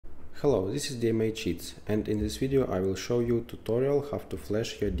Hello, this is DMA-cheats, and in this video I will show you tutorial how to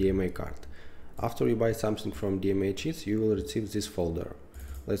flash your DMA card. After you buy something from DMA-cheats, you will receive this folder.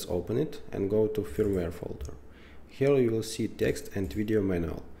 Let's open it and go to Firmware folder. Here you will see text and video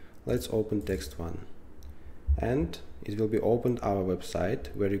manual. Let's open text one. And it will be opened our website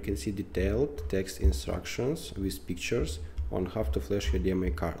where you can see detailed text instructions with pictures on how to flash your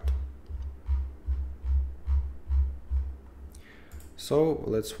DMA card. So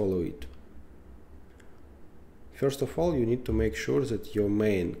let's follow it. First of all, you need to make sure that your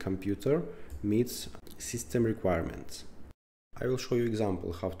main computer meets system requirements. I will show you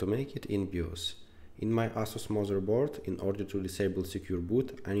example how to make it in BIOS. In my Asus motherboard, in order to disable secure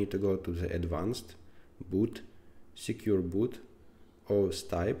boot, I need to go to the Advanced, Boot, Secure Boot, OS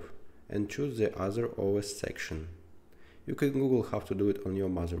type, and choose the other OS section. You can Google how to do it on your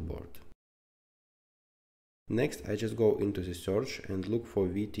motherboard. Next, I just go into the search and look for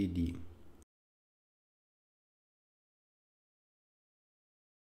VTD.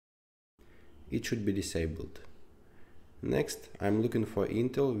 It should be disabled. Next, I'm looking for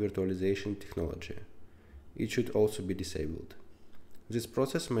Intel virtualization technology. It should also be disabled. This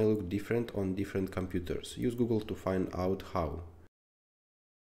process may look different on different computers. Use Google to find out how.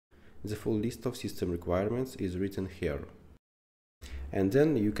 The full list of system requirements is written here. And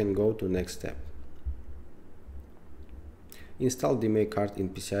then you can go to next step. Install DMA card in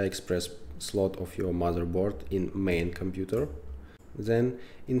PCI Express slot of your motherboard in main computer. Then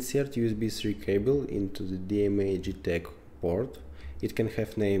insert USB 3 cable into the DMA JTAG port. It can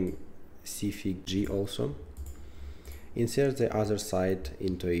have name CFIG also. Insert the other side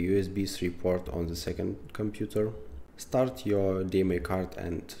into a USB 3 port on the second computer. Start your DMA card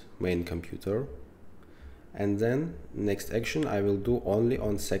and main computer. And then next action I will do only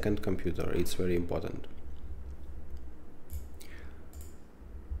on second computer. It's very important.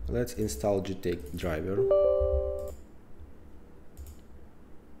 Let's install JTAG driver.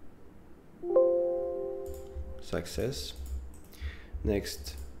 Success.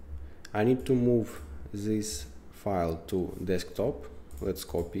 Next, I need to move this file to desktop. Let's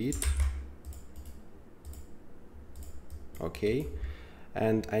copy it. Okay.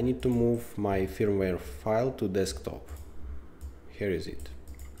 And I need to move my firmware file to desktop. Here is it.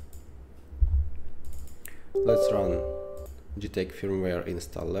 Let's run JTAG firmware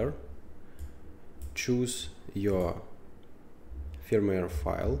installer. Choose your firmware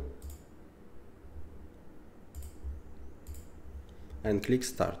file and click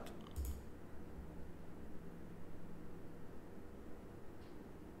Start.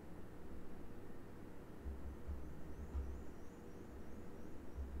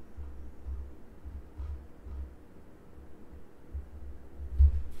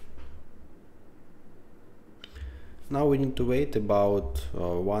 Now we need to wait about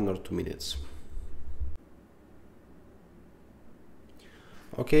 1 or 2 minutes.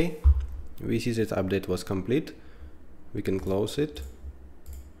 Okay, we see that update was complete. We can close it.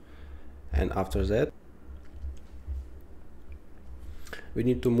 And after that, we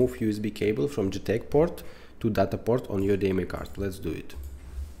need to move USB cable from JTAG port to data port on your DMA card. Let's do it.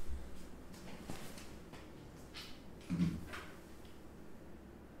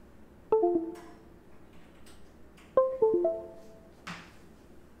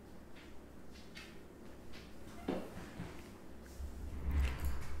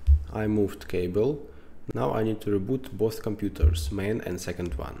 I moved cable. Now I need to reboot both computers, main and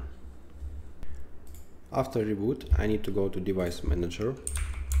second one. After reboot, I need to go to Device Manager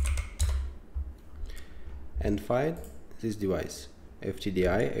and find this device,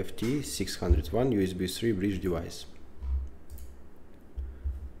 FTDI FT601 USB 3 bridge device.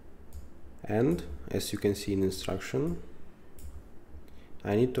 And as you can see in instruction,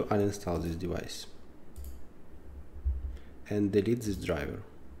 I need to uninstall this device and delete this driver.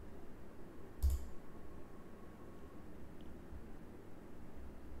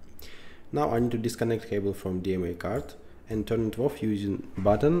 Now I need to disconnect cable from DMA card and turn it off using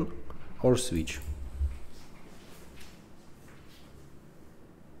button or switch.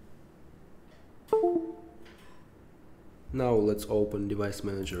 Now let's open Device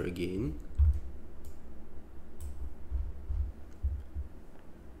Manager again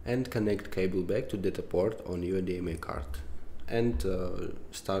and connect cable back to data port on your DMA card and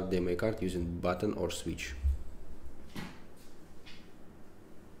start DMA card using button or switch.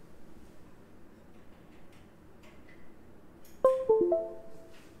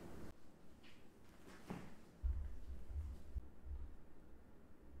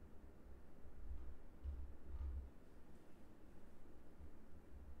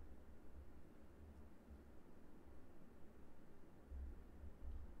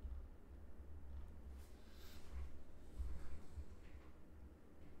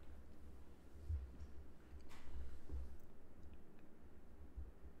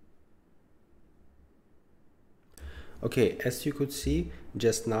 Okay, as you could see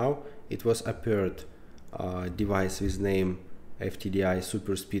just now, it was appeared device with name FTDI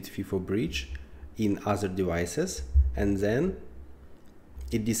SuperSpeed FIFO Bridge in other devices, and then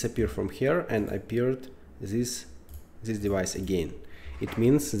it disappeared from here and appeared this device again. It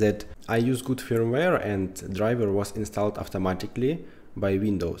means that I use good firmware and driver was installed automatically by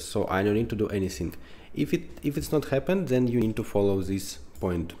Windows, so I don't need to do anything. If it's not happened, then you need to follow this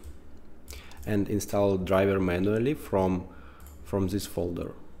point and install driver manually from this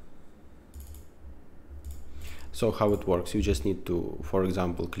folder. So how it works, you just need to, for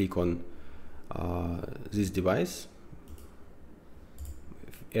example, click on this device,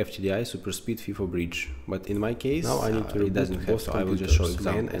 FTDI SuperSpeed FIFO Bridge, but in my case now I need to it doesn't have, so I will just show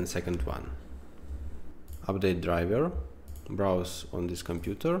example. Main and second one. Update driver, browse on this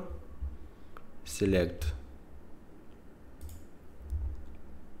computer, select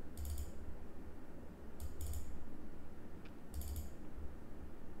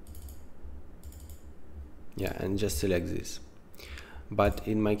and just select this. But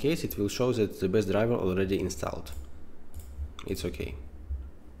in my case it will show that the best driver already installed. It's okay.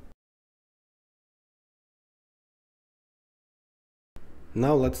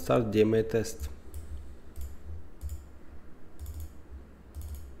 Now let's start DMA test.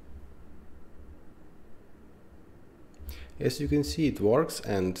 As you can see, it works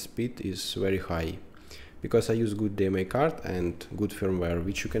and speed is very high because I use good DMA card and good firmware,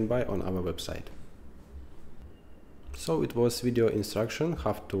 which you can buy on our website. So it was video instruction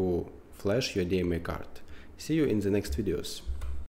how to flash your DMA card. See you in the next videos.